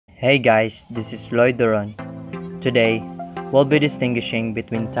Hey guys, this is Loyd Doron. Today, we'll be distinguishing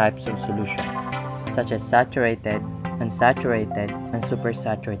between types of solution, such as saturated, unsaturated, and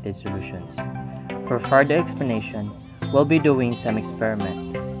supersaturated solutions. For further explanation, we'll be doing some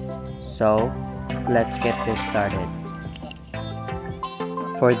experiment. So, let's get this started.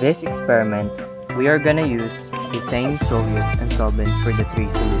 For this experiment, we are gonna use the same solute and solvent for the three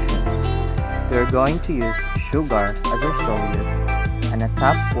solutions. We are going to use sugar as our solute and a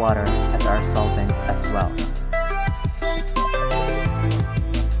tap water as our solvent as well.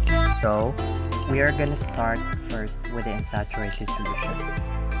 So, we are gonna start first with the unsaturated solution.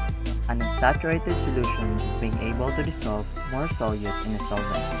 An unsaturated solution is being able to dissolve more solute in a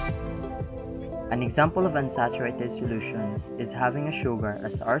solvent. An example of unsaturated solution is having a sugar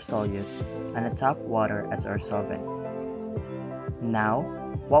as our solute and a tap water as our solvent. Now,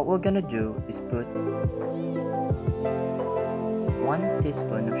 what we're gonna do is put 1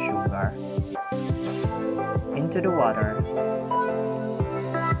 teaspoon of sugar into the water, and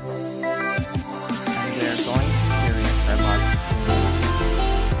we are going to stir it for about 2 minutes.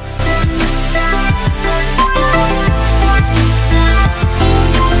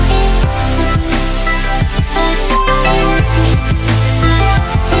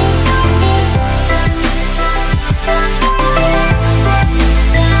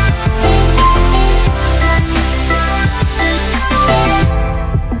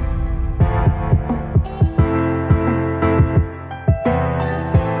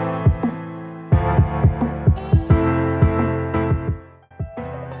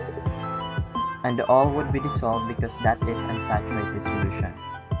 And all would be dissolved because that is unsaturated solution.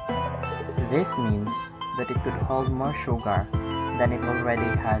 This means that it could hold more sugar than it already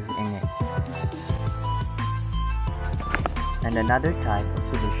has in it. And another type of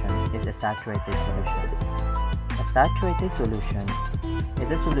solution is a saturated solution. A saturated solution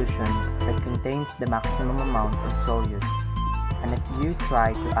is a solution that contains the maximum amount of solute, and if you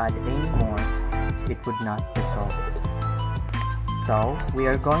try to add any more, it would not dissolve. So, we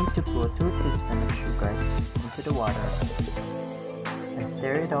are going to put 2 teaspoons of sugar into the water and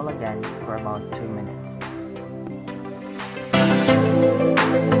stir it all again for about 2 minutes.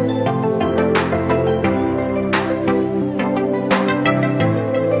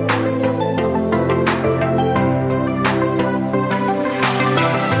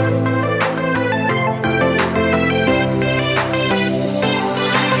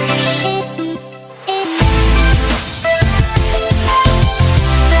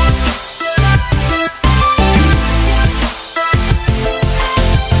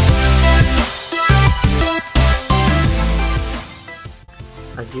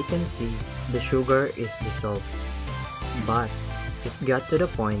 As you can see, the sugar is dissolved, but it got to the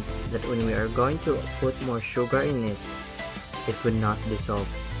point that when we are going to put more sugar in it, it would not dissolve,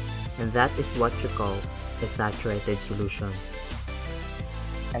 and that is what you call a saturated solution.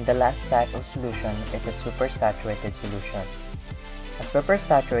 And the last type of solution is a supersaturated solution. A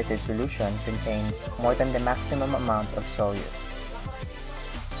supersaturated solution contains more than the maximum amount of solute.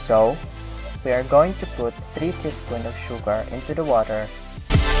 So, we are going to put 3 teaspoons of sugar into the water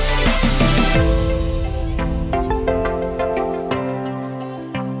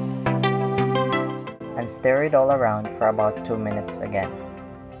and stir it all around for about 2 minutes again.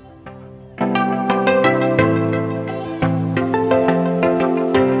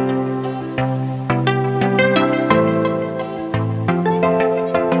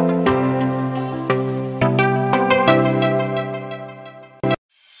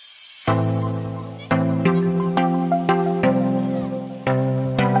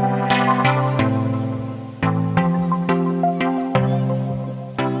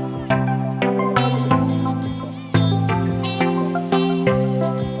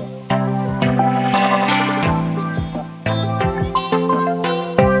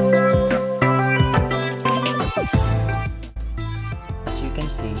 As you can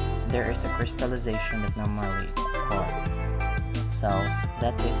see, there is a crystallization that normally occurs. So,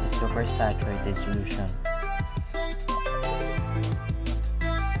 that is a supersaturated solution.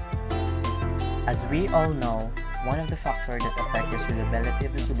 As we all know, one of the factors that affect the solubility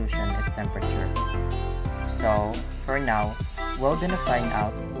of the solution is temperature. So, for now, we're gonna find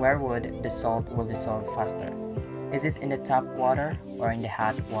out where would the salt will dissolve faster. Is it in the tap water or in the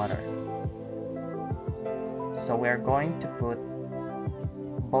hot water? So we're going to put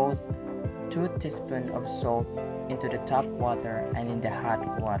both 2 teaspoons of salt into the tap water and in the hot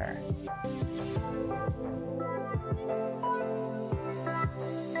water.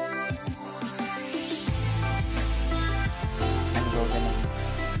 And we're gonna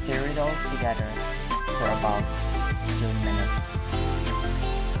stir it all together for about 2 minutes.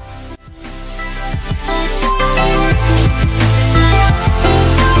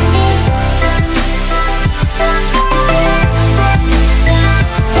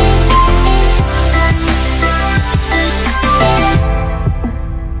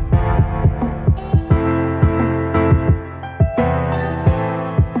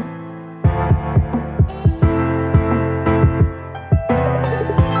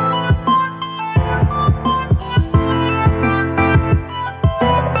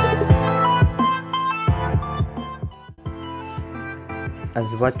 As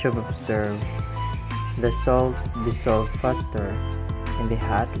what you've observed, the salt dissolves faster in the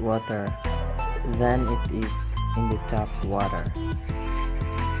hot water than it is in the tap water.